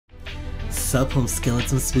What's up, Home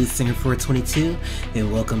Skeleton, Smooth Singer 422,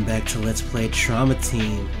 and welcome back to Let's Play Trauma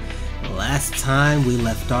Team. Last time we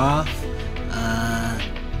left off,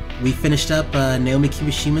 we finished up Naomi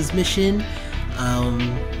Kimishima's mission,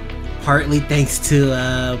 partly thanks to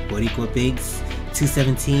Boricua Biggs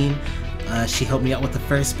 217. She helped me out with the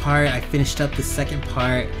first part. I finished up the second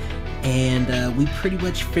part, and we pretty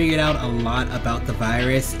much figured out a lot about the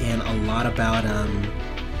virus and a lot about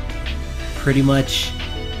pretty much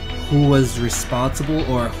who was responsible,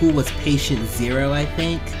 or who was patient zero, I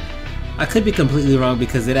think. I could be completely wrong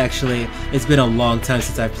because it's been a long time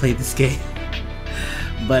since I've played this game.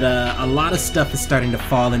 But a lot of stuff is starting to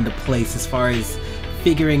fall into place as far as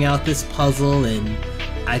figuring out this puzzle, and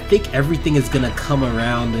I think everything is gonna come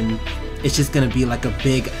around and it's just gonna be like a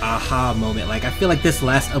big aha moment. Like, I feel like this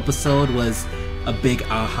last episode was a big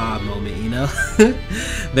aha moment, you know?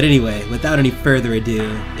 But anyway, without any further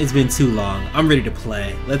ado, it's been too long. I'm ready to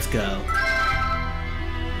play. Let's go.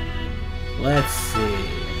 Let's see.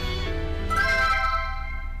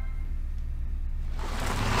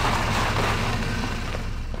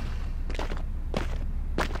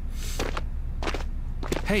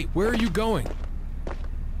 Hey, where are you going?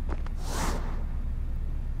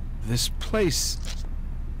 This place...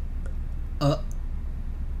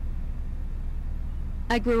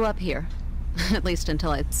 I grew up here. At least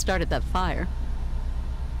until I started that fire.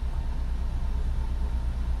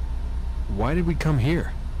 Why did we come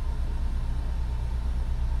here?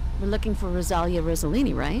 We're looking for Rosalia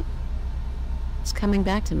Rossellini, right? It's coming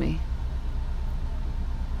back to me.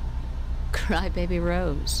 Crybaby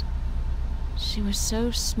Rose. She was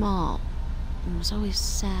so small and was always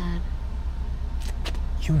sad.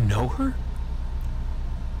 You know her?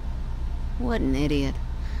 What an idiot.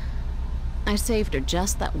 I saved her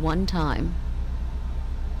just that one time.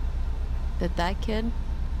 But that kid,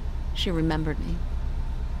 she remembered me.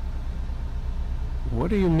 What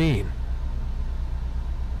do you mean?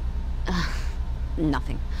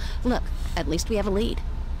 Nothing. Look, at least we have a lead.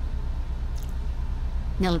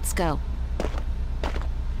 Now let's go.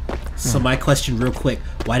 So my question real quick,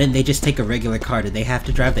 why didn't they just take a regular car? Did they have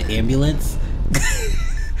to drive the ambulance?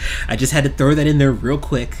 I just had to throw that in there real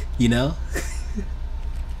quick, you know?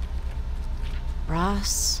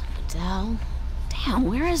 Ross, Adele, damn,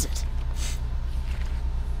 where is it?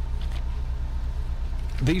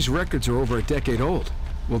 These records are over a decade old.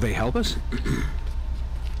 Will they help us?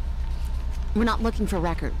 We're not looking for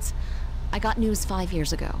records. I got news 5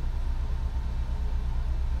 years ago.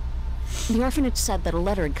 The orphanage said that a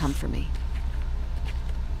letter had come for me.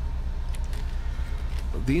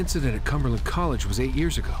 The incident at Cumberland College was 8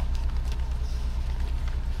 years ago.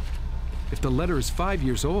 If the letter is 5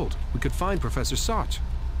 years old, we could find Professor Soch.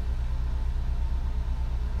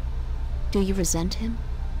 Do you resent him?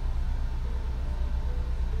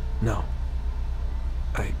 No.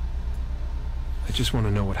 I just want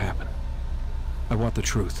to know what happened. I want the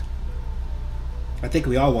truth. I think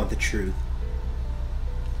we all want the truth.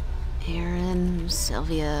 Aaron,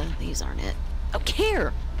 Sylvia, these aren't it. Oh,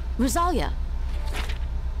 here! Rosalia!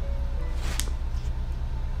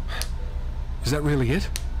 Is that really it?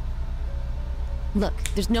 Look,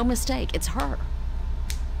 there's no mistake. It's her.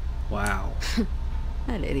 Wow.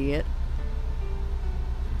 That idiot.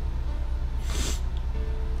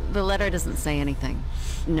 The letter doesn't say anything.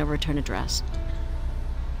 No return address.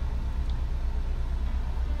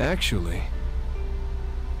 Actually...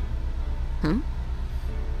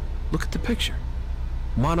 Look at the picture.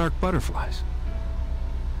 Monarch butterflies.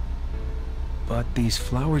 But these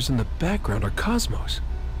flowers in the background are cosmos.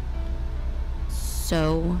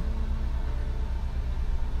 So...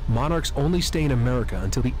 Monarchs only stay in America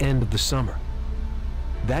until the end of the summer.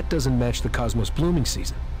 That doesn't match the cosmos blooming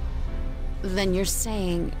season. Then you're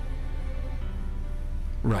saying...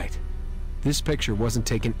 Right. This picture wasn't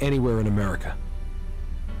taken anywhere in America.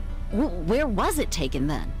 Where was it taken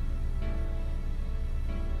then?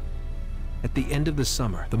 At the end of the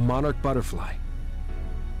summer, the monarch butterfly.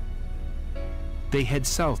 They head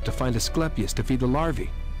south to find Asclepius to feed the larvae.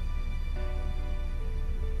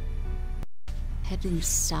 Heading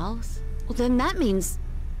south? Well, then that means...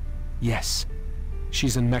 Yes.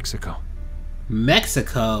 She's in Mexico.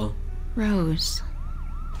 Mexico? Rose.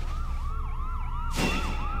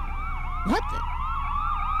 What the...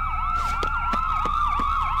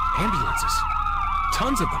 Ambulances.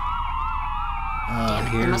 Tons of them. Damn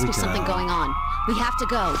it, there must be something going on. We have to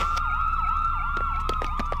go.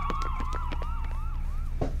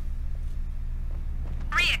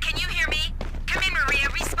 Maria, can you hear me? Come in, Maria,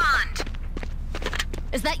 respond.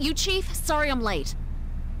 Is that you, Chief? Sorry I'm late.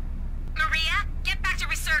 Maria, get back to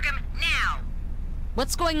Resurgam now.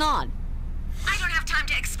 What's going on? I don't have time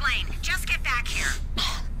to explain. Just get back here.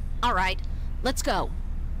 All right, let's go.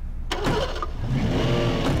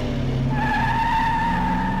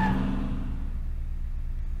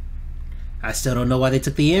 I still don't know why they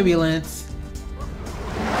took the ambulance.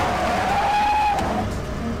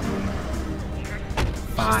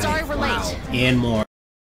 Five. Sorry we're Wow. late. And more.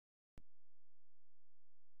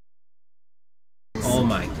 Oh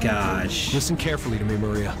my gosh. Listen carefully to me,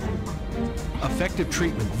 Maria. Effective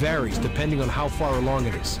treatment varies depending on how far along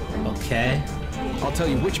it is. Okay. I'll tell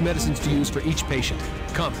you which medicines to use for each patient.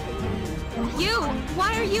 Come. You!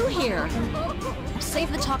 Why are you here?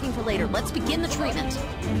 Save the talking for later. Let's begin the treatment.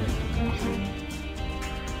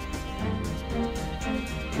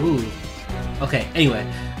 Ooh. Okay, anyway.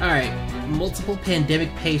 Alright. Multiple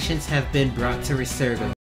pandemic patients have been brought to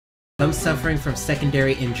Resurgam. Some suffering from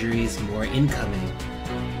secondary injuries, more incoming.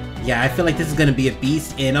 Yeah, I feel like this is gonna be a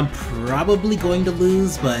beast, and I'm probably going to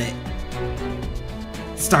lose, but...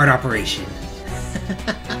 Start operation.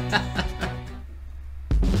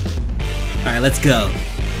 Alright, let's go.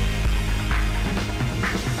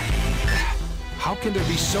 How can there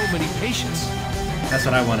be so many patients? That's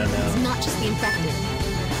what I want to know. It's not just the infected.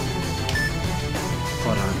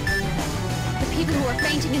 Hold on. The people who are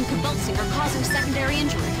fainting and convulsing are causing secondary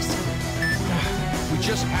injuries. We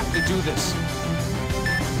just have to do this.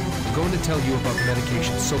 I'm going to tell you about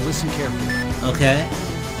medications, so listen carefully. Okay.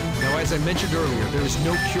 Now, as I mentioned earlier, there is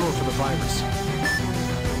no cure for the virus.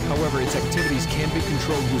 However, its activities can be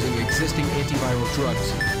controlled using existing antiviral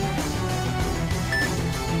drugs.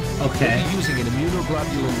 Okay. We'll be using an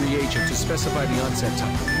immunoglobulin reagent to specify the onset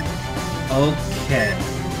time. Okay.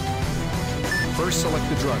 First, select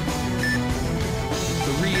the drug.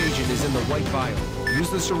 The reagent is in the white vial. Use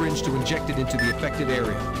the syringe to inject it into the affected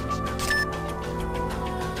area.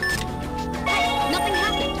 Nothing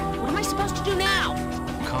happened. What am I supposed to do now?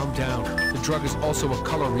 Calm down. The drug is also a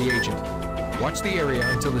color reagent. Watch the area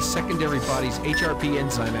until the secondary body's HRP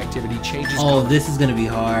enzyme activity changes Oh, color. this is gonna be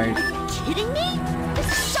hard. Are you kidding me? This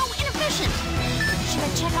is so inefficient. Should I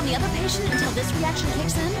check on the other patient until this reaction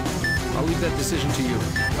kicks in? I'll leave that decision to you.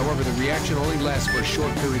 However, the reaction only lasts for a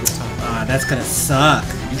short period of time. Ah, that's gonna suck.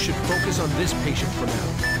 You should focus on this patient for now.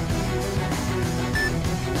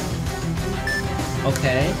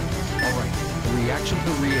 Okay. Alright, the reaction to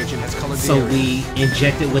the reagent has colored So the area. we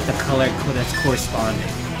inject it with the color that's corresponding.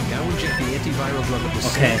 Now inject the antiviral drug of the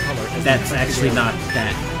Okay, same color as that's the affected actually area. not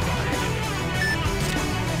that.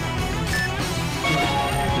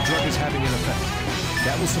 The drug is having an effect.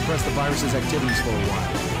 That will suppress the virus's activities for a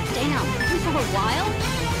while. Damn, even for a while?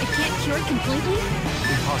 It can't cure it completely?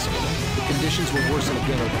 Impossible. The conditions will worsen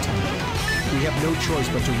again over time. We have no choice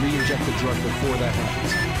but to re-inject the drug before that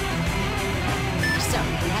happens. So,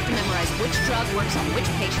 we have to memorize which drug works on which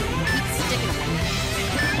patient and keep sticking them.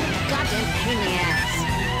 Goddamn pain in the ass.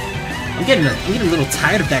 I'm getting a little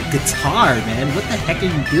tired of that guitar, man. What the heck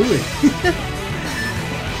are you doing?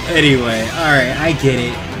 Anyway, alright, I get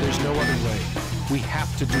it. There's no other way. We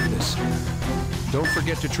have to do this. Don't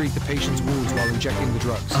forget to treat the patient's wounds while injecting the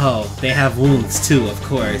drugs. Oh, they have wounds too, of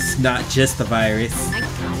course. Not just the virus. I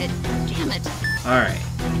got it. Damn it. Alright,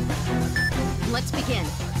 Let's begin.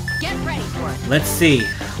 Get ready for it. let's see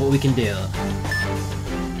what we can do.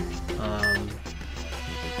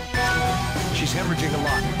 She's hemorrhaging a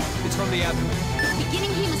lot. It's from the abdomen.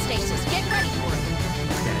 Beginning hemostasis. Get ready for it.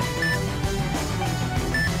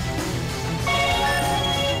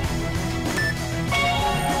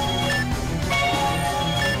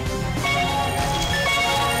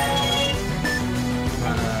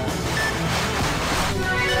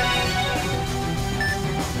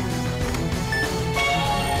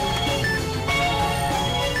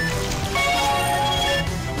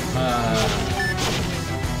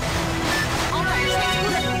 All right,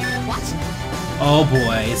 let's what? Oh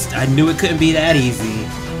boy, I knew it couldn't be that easy.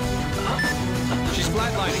 She's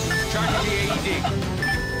flatlining. Charging the AED.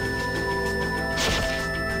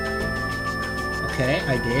 Okay,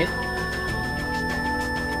 I did.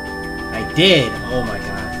 I did! Oh my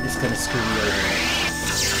god, it's gonna screw me over.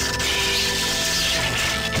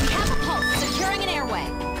 We have a pulse. Securing an airway.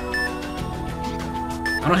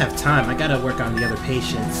 I don't have time, I gotta work on the other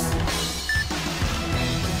patients.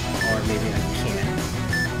 Or maybe I can't.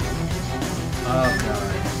 Oh god.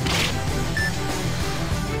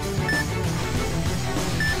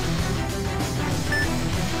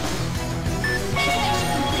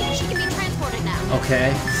 Hemostasis complete. She can be transported now.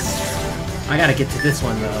 Okay. I gotta get to this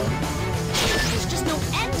one though. There's just no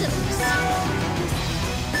end to this.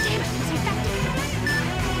 Damn it, it's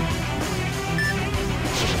infected.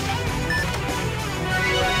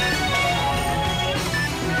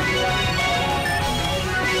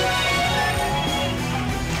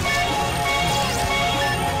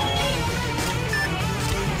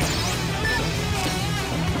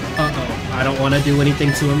 don't want to do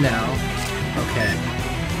anything to him now. Okay.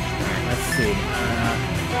 Alright, let's see.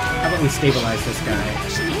 How about we stabilize this guy?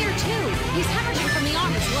 Action here too. He's hemorrhaging from the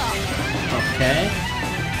arm as well. Okay.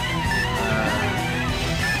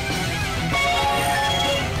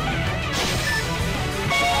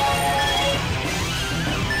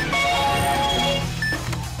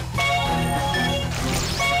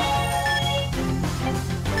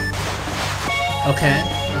 Okay,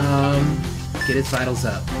 get his vitals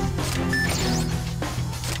up.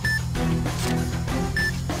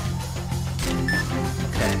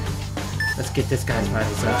 Okay, let's get this guy's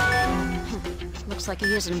vitals up. Looks like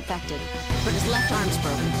he isn't infected, but his left arm's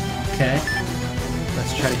broken. Okay,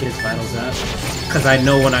 let's try to get his vitals up. Because I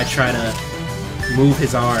know when I try to move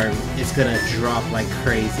his arm, it's gonna drop like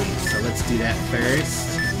crazy. So let's do that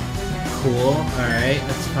first. Cool, alright,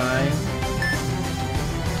 that's fine.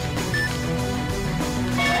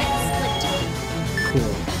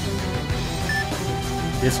 Cool.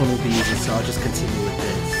 This one will be easy, so I'll just continue with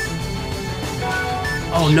this.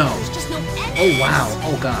 Oh no! Oh wow!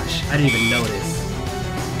 Oh gosh, I didn't even notice.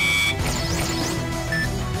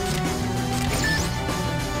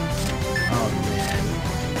 Oh man.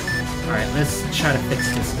 Alright, let's try to fix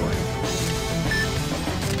this one.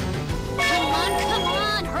 Come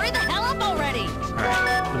on! Hurry the hell up already!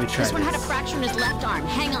 Alright, let me try This one had a fracture in his left arm.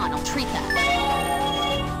 Hang on, I'll treat that.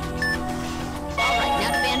 Alright,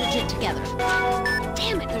 now to bandage it together.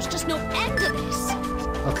 Damn it, there's just no end to this!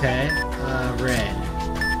 Okay, red.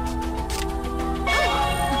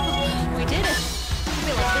 We did it! I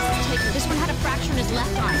feel like this is taking... This one had a fracture in his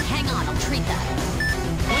left arm. Hang on, I'll treat that.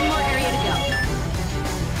 One more area to go.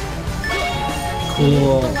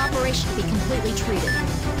 Cool. The full operation to be completely treated.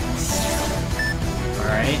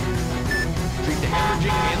 Alright. Treat the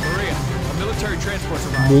hemorrhaging and Maria. A military transport's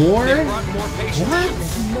arrived. More? They brought more patients. What?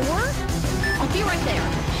 More? I'll be right there.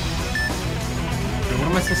 What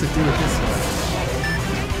am I supposed to do with this one?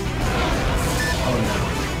 Oh no.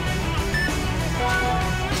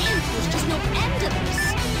 Damn, there's just no end to this.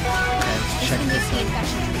 Okay, let's check one this needs the one.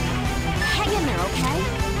 infection treatment. Hang in there, okay?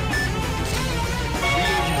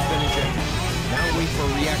 Reagent has been injected. Now wait for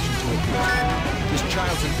a reaction to appear. This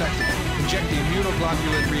child's infected. Inject the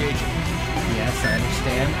immunoglobulin reagent. Yes, I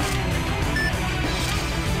understand.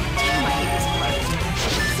 Damn, I hate this part.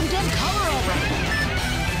 Some damn color already.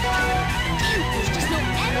 Damn, there's just no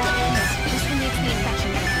end to this. This one needs the infection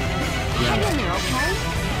treatment. Hang in there, okay?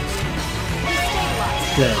 He's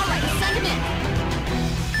stabilized. Good. Alright, send him in.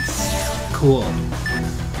 Cool.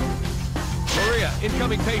 Maria,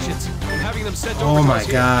 incoming patients. I'm having them sent over Oh to my us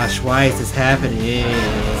here. gosh, why is this happening?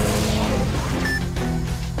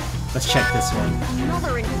 Let's check this one.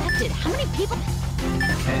 Another infected. How many people?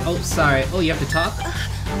 Okay, oh, sorry. Oh, you have to talk?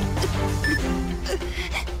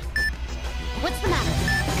 What's the matter?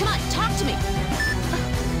 Come on, talk to me.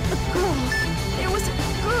 A girl. There was a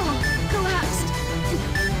girl collapsed in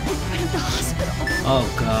front of the hospital. Oh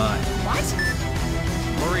god. What?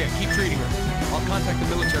 Maria, keep treating her. I'll contact the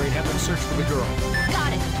military and have them search for the girl.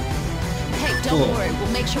 Got it. Hey, don't Cool. worry.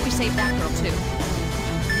 We'll make sure we save that girl too.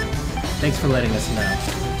 Thanks for letting us know.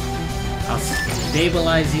 I'll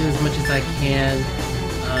stabilize you as much as I can.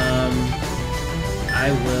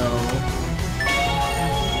 I will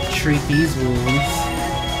treat these wounds.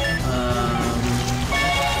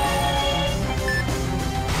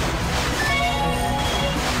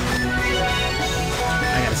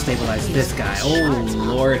 I gotta stabilize this guy. Oh,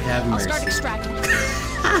 Lord have I'll start mercy. extracting.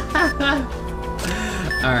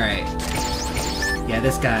 Alright. Yeah,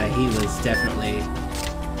 this guy, he was definitely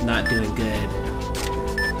not doing good.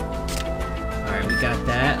 Alright, we got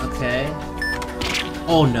that. Okay.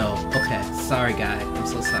 Oh no. Okay. Sorry, guy. I'm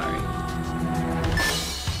so sorry.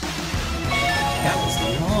 That was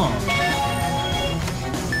long.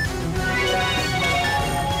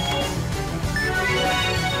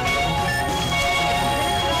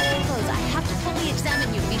 Close. I have to fully examine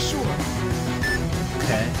you to be sure.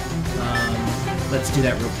 Okay. Let's do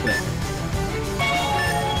that real quick.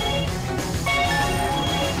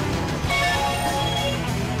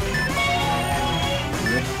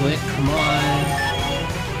 Real quick, come on.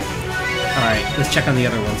 Alright, let's check on the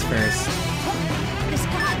other ones first. This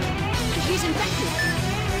guy, he's infected.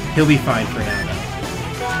 He'll be fine for now, though.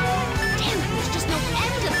 Damn it, there's just no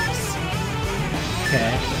end to this.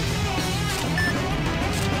 Okay.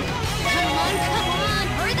 Come on,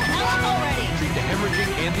 hurry the hell up already. Treat the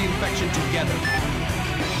hemorrhaging and the infection together.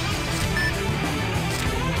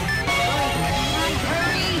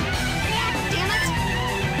 Hurry! React, damn it!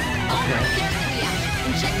 Alright, there's the react.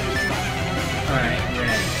 Inject him with drug. Alright,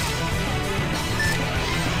 ready.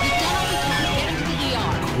 We've done all we can. Get him to the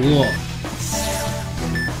ER. Cool.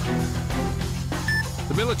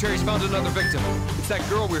 military's found another victim. It's that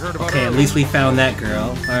girl we heard about Okay, earlier. at least we found that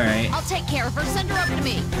girl. Alright. I'll take care of her. Send her over to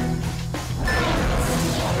me.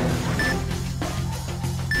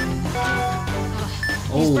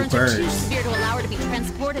 These Oh, burns are too birds. severe to allow her to be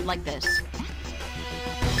transported like this.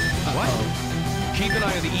 What? Keep an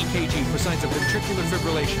eye on the EKG for signs of ventricular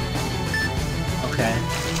fibrillation.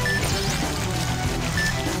 Okay.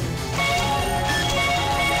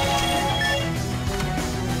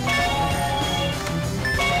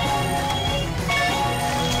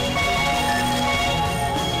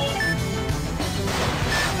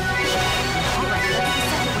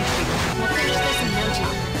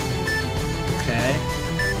 Okay.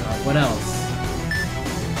 What else?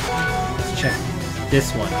 Let's check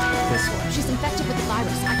this one. This one. She's infected with the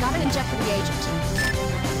virus. I gotta inject the reagent.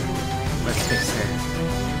 Let's fix her.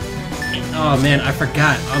 Oh man, I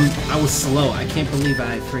forgot. I was slow. I can't believe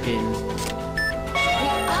I friggin'. Hurry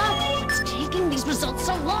up! It's taking these results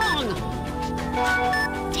so long!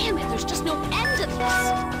 Damn it, there's just no end to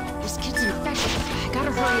this! This kid's infected. I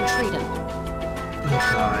gotta hurry and treat him. Oh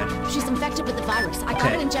god. She's infected with the virus. I Okay.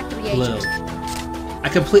 gotta inject the reagent. Blue. I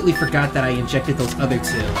completely forgot that I injected those other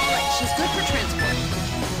two. Alright, she's good for transport.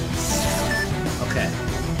 Okay.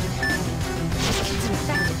 This kid's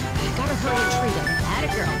infected. I gotta hurry and treat him. Atta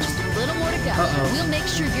girl, just a little more to go. Uh-oh. We'll make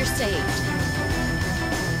sure you're saved.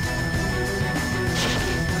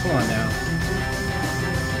 Come on now.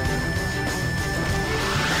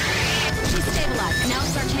 She's stabilized. Now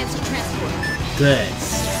it's our chance to transport. Good.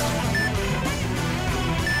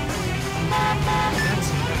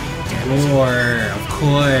 More, of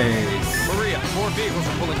course. Maria, more vehicles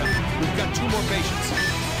are pulling up. We've got 2 more patients.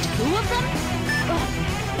 2 of them? Ugh.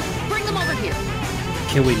 Bring them over here.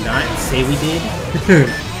 Can we not say we did?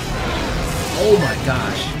 Oh my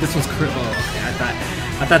gosh, this one's oh, okay.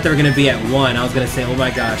 I thought they were gonna be at 1. I was gonna say, oh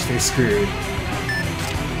my gosh, they're screwed. All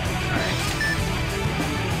right,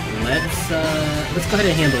 let's go ahead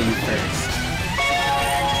and handle you first.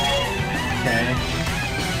 Okay.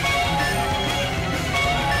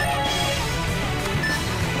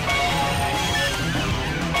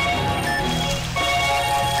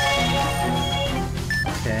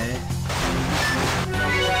 Okay.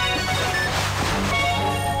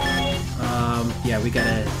 Yeah, we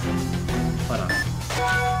gotta. Hold on.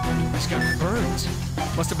 He's got burns.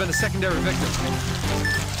 Must have been a secondary victim.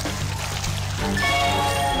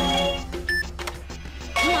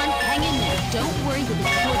 Come on, hang in there. Don't worry, you'll be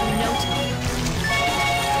cured in no time.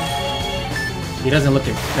 He doesn't look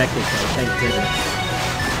infected though, thank goodness.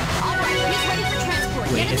 Alright, he's ready for transport.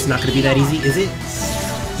 Wait, Get him it's in not the gonna be that ER. easy, is it?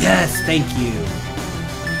 Yes, thank you.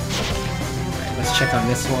 Alright, let's check on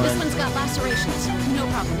this This one. one's got lacerations. No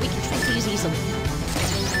problem, we can treat these easily.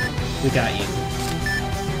 We got you.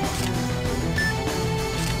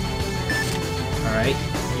 Alright,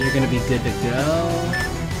 you're gonna be good to go.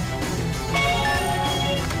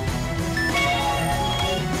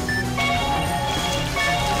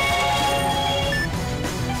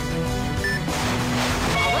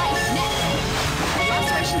 Alright, next. Her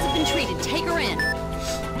lacerations have been treated. Take her in.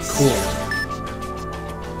 Cool.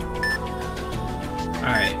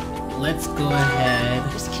 Alright, let's go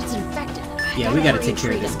ahead. This kid's infected. Yeah, we gotta hurry take and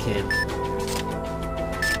care of treat this him. kid.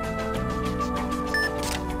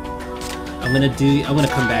 I'm gonna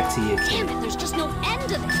come back to you, Damn kid. it, there's just no end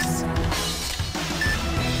to this.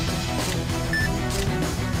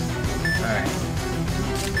 Alright.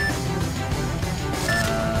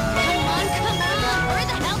 Come on. Hurry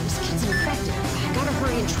the hell. This kid's infected. I gotta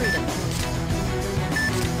hurry and treat him.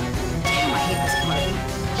 Damn, I hate this part.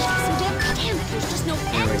 Shut some damn. Damn it, there's just no There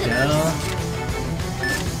end we to go. this.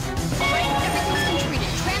 Alright, everything's been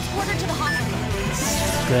treated. Transport her to the hospital.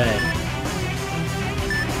 Good.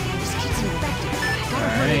 This kid's infected. I gotta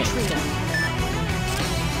hurry and Alright. treat him.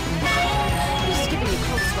 This is giving me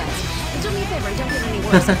cold sweats. And do me a favor and don't get any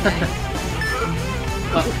worse, okay?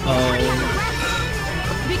 Uh-oh.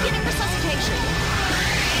 Beginning resuscitation.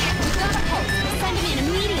 We've got a pulse. Send him in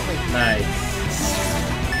immediately. Nice.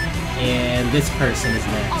 And this person is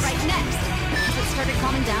next. Alright, next. Has it started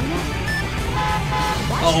calming down yet?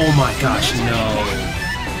 What? Oh my gosh, Military no. again?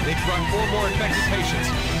 They've brought 4 more infected patients.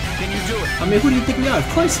 Can you do it? I mean, who do you think we are? Of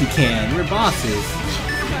course we can. We're bosses. I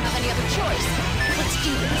don't have any other choice. Let's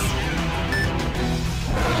do this.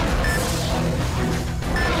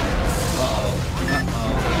 Uh-oh.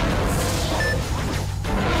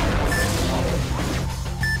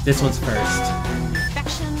 This one's first.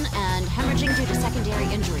 Infection and hemorrhaging due to secondary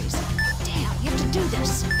injuries. Damn, we have to do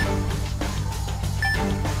this.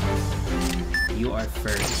 You are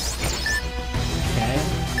first. Okay.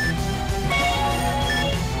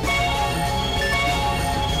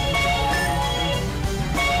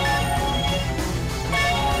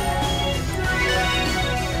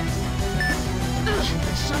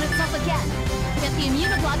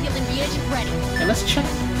 immunoglobulin reagent ready. Hey, let's check.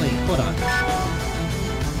 Wait, hold on.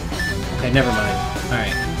 Okay, never mind.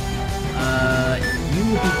 Alright. You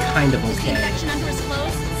will be kind of Is the okay. infection under his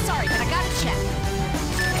clothes? Sorry, but I gotta check.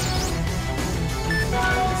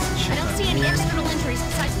 Let's I check don't on see any you. external injuries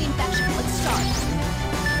besides the infection. Let's start.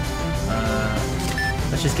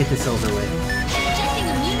 Let's just get this over with. Injecting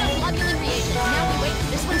immunoglobulin reagent. Now we wait.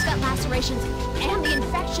 This one's got lacerations and the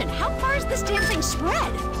infection. How far has this damn thing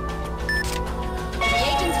spread? The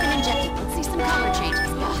reagent's been injected. Let's see some color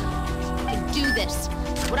changes. Ugh. I can do this.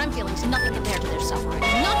 What I'm feeling is nothing compared to their suffering.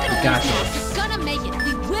 I'm not gonna Got lose now. this. You're gonna make it.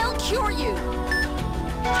 We will cure you.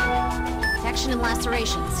 Infection and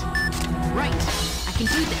lacerations. Right. I can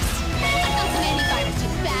do this. I've got some antivirus, you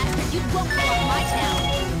bastard. You won't blow up my town.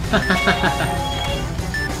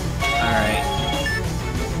 Alright.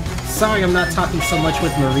 Sorry I'm not talking so much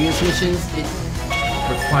with Maria's missions. It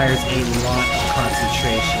requires a lot of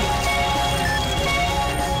concentration.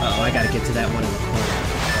 Uh-oh, I gotta get to that one in the corner.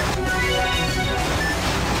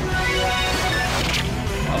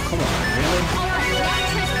 Oh, come on, really?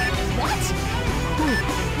 What?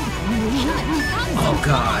 Oh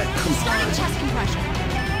god, come Starting on. chest compression.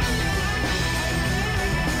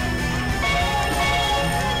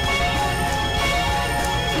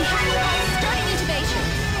 We have it. Starting intubation.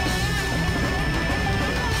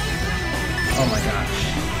 Oh my gosh.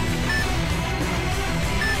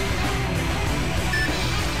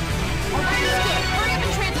 Alright, it's good. Hurry up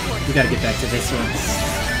and transport. We gotta get back to this one.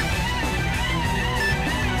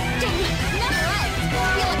 Dang it. Never ends.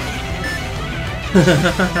 Feel it.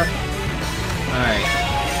 Alright.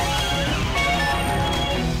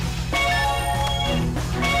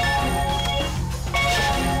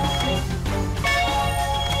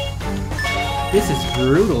 This is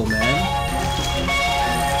brutal, man.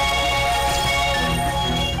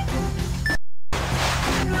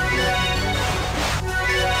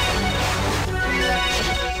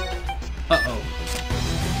 Uh-oh.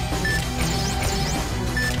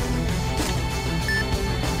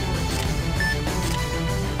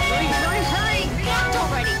 Hurry, hurry, hurry. React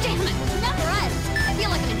already. Damn it. Never ends. I feel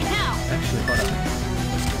like it now. Actually, hold on.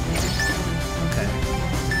 Okay.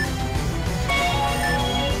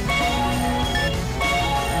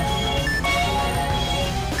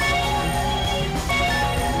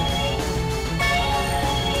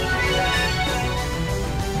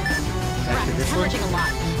 Back to Crap, this it's one. hemorrhaging a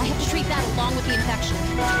lot. I have to treat that along with the infection.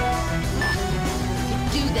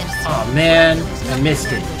 Do this. Oh man, I missed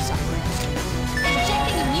it.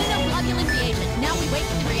 Injecting immunoglobulin reagent. Now we wait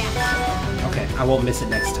for the reaction. Okay, I won't miss it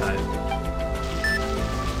next time.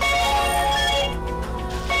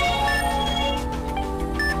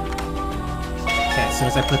 Okay, as soon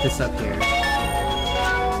as I put this up here. I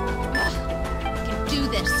can do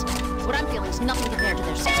this. What I'm feeling is nothing compared to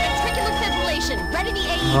theirs. It's ventricular fibrillation. Ready the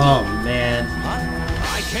AED. Oh man. Huh?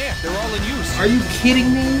 I can't. They're all in use. Are you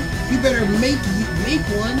kidding me? You better make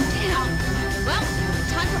one. Damn. Well,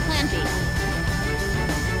 time for plan B.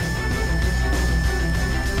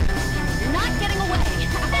 You're not getting away.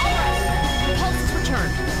 All right. Pulses return.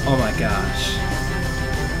 Oh my gosh.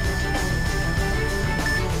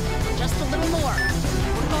 Just a little more.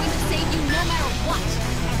 We're going to save you no matter what.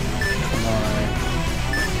 Come on.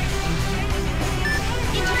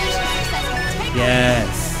 Intervention successful. Take Yes.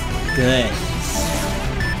 Good.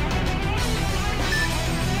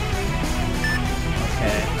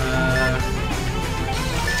 Okay,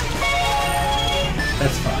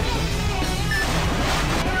 that's fine.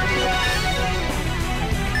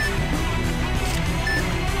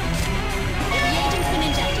 The reagent's been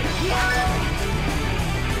injected.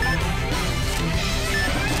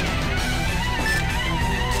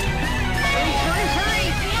 Hurry, hurry, hurry!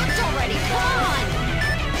 React already! Come on!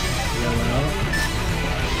 Yellow.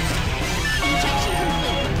 Injection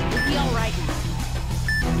complete. We'll be alright now.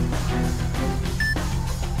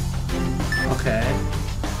 Okay.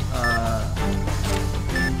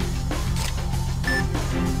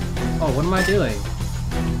 Oh, what am I doing?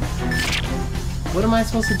 What am I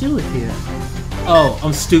supposed to do with you? Oh,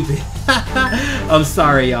 I'm stupid. I'm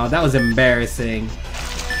sorry, y'all. That was embarrassing.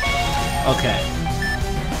 Okay.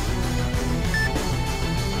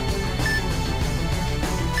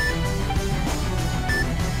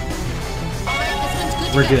 Alright, this one's good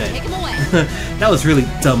to We're go. good. Take him away. That was really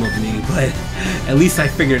dumb of me, but at least I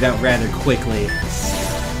figured it out rather quickly.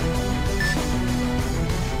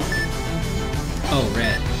 Oh,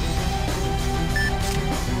 red.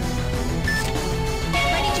 Get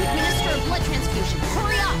ready to administer a blood transfusion.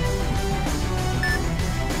 Hurry up!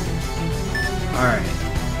 Alright.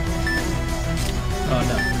 Oh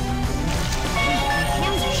no.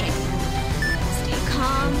 Hands are shaking. Stay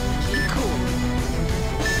calm. Keep cool.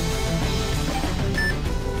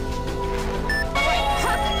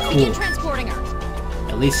 Begin transporting her.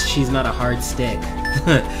 At least she's not a hard stick.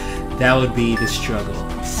 That would be the struggle.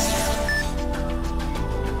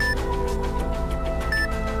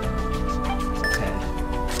 Okay.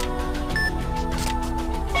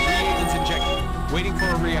 Reagents injected. Waiting for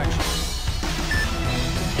a reaction.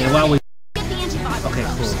 And while we... Get the antiviral Okay,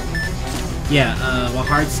 drugs. cool. Yeah, well,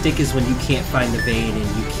 hard stick is when you can't find the vein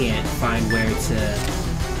and you can't find where to Let's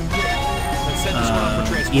send this one out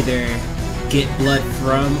for transport. either get blood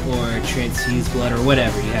from or transfuse blood or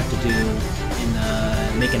whatever you have to do in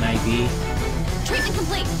make an IV. Treatment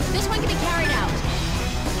complete. This one can be carried out.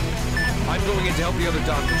 I'm going in to help the other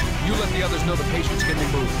doctors. You let the others know the patients can be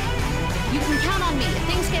moved. You can count on me. If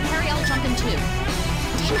things get hairy, I'll jump in too.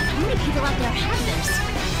 Damn it, how many people out there have this?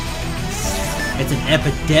 It's an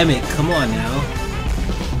epidemic. Come on now.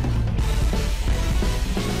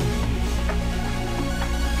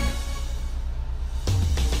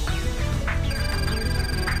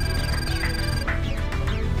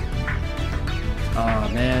 Oh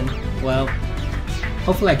man. Well,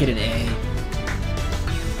 hopefully I get an A.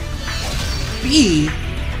 B?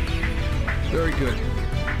 Very good.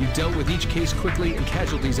 You dealt with each case quickly and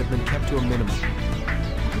casualties have been kept to a minimum.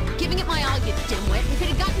 Giving it my all, you dimwit. If it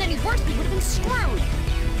had gotten any worse, we would have been screwed.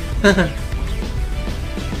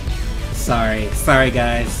 Sorry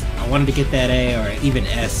guys. I wanted to get that A or even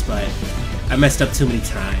S, but I messed up too many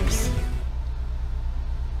times.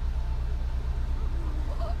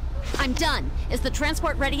 I'm done. Is the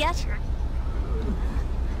transport ready yet?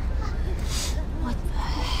 What the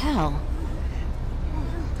hell?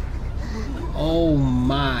 Oh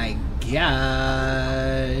my gosh.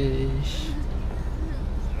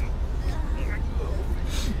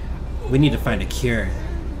 We need to find a cure.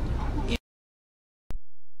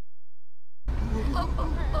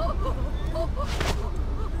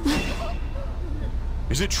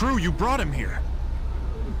 Is it true you brought him here?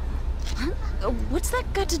 Huh? What's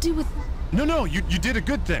that got to do with... No, you did a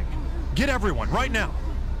good thing. Get everyone, right now.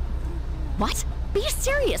 What? Be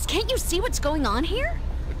serious. Can't you see what's going on here?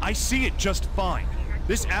 I see it just fine.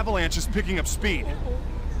 This avalanche is picking up speed.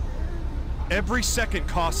 Every second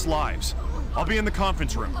costs lives. I'll be in the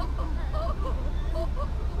conference room.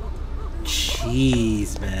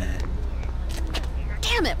 Jeez, man.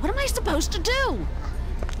 Damn it, what am I supposed to do?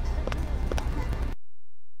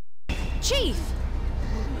 Chief!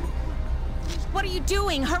 What are you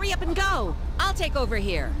doing? Hurry up and go! I'll take over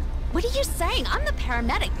here. What are you saying? I'm the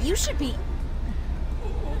paramedic. You should be...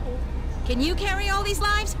 Can you carry all these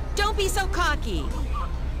lives? Don't be so cocky.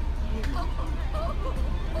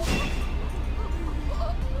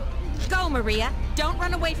 Go, Maria. Don't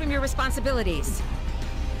run away from your responsibilities.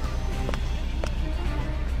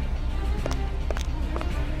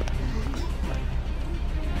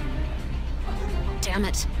 Damn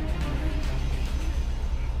it.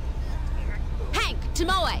 Hank,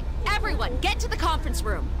 Tomoe, everyone, get to the conference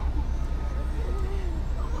room.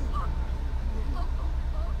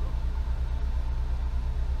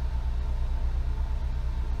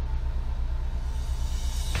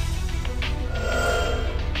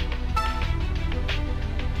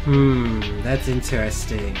 That's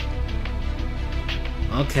interesting.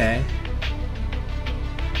 Okay.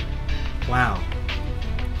 Wow.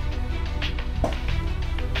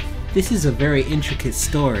 This is a very intricate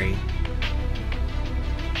story.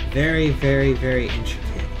 Very, very, very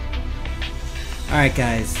intricate. Alright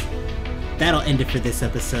guys, that'll end it for this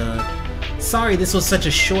episode. Sorry this was such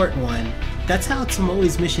a short one. That's how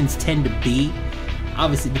Tomoe's missions tend to be.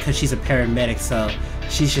 Obviously because she's a paramedic, so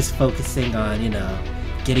she's just focusing on, you know,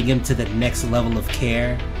 getting him to the next level of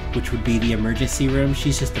care, which would be the emergency room.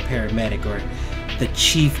 She's just a paramedic, or the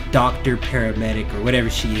chief doctor paramedic, or whatever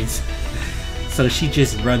she is. So she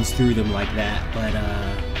just runs through them like that. But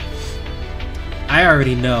I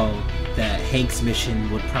already know that Hank's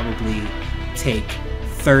mission would probably take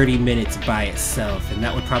 30 minutes by itself, and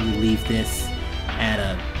that would probably leave this at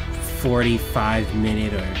a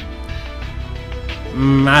 45-minute or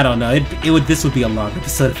I don't know. This would be a long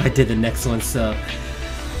episode if I did the next one. So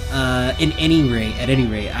at any rate,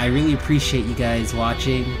 I really appreciate you guys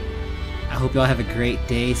watching. I hope y'all have a great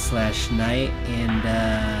day / night, and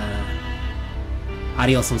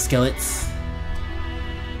adios, some skellets.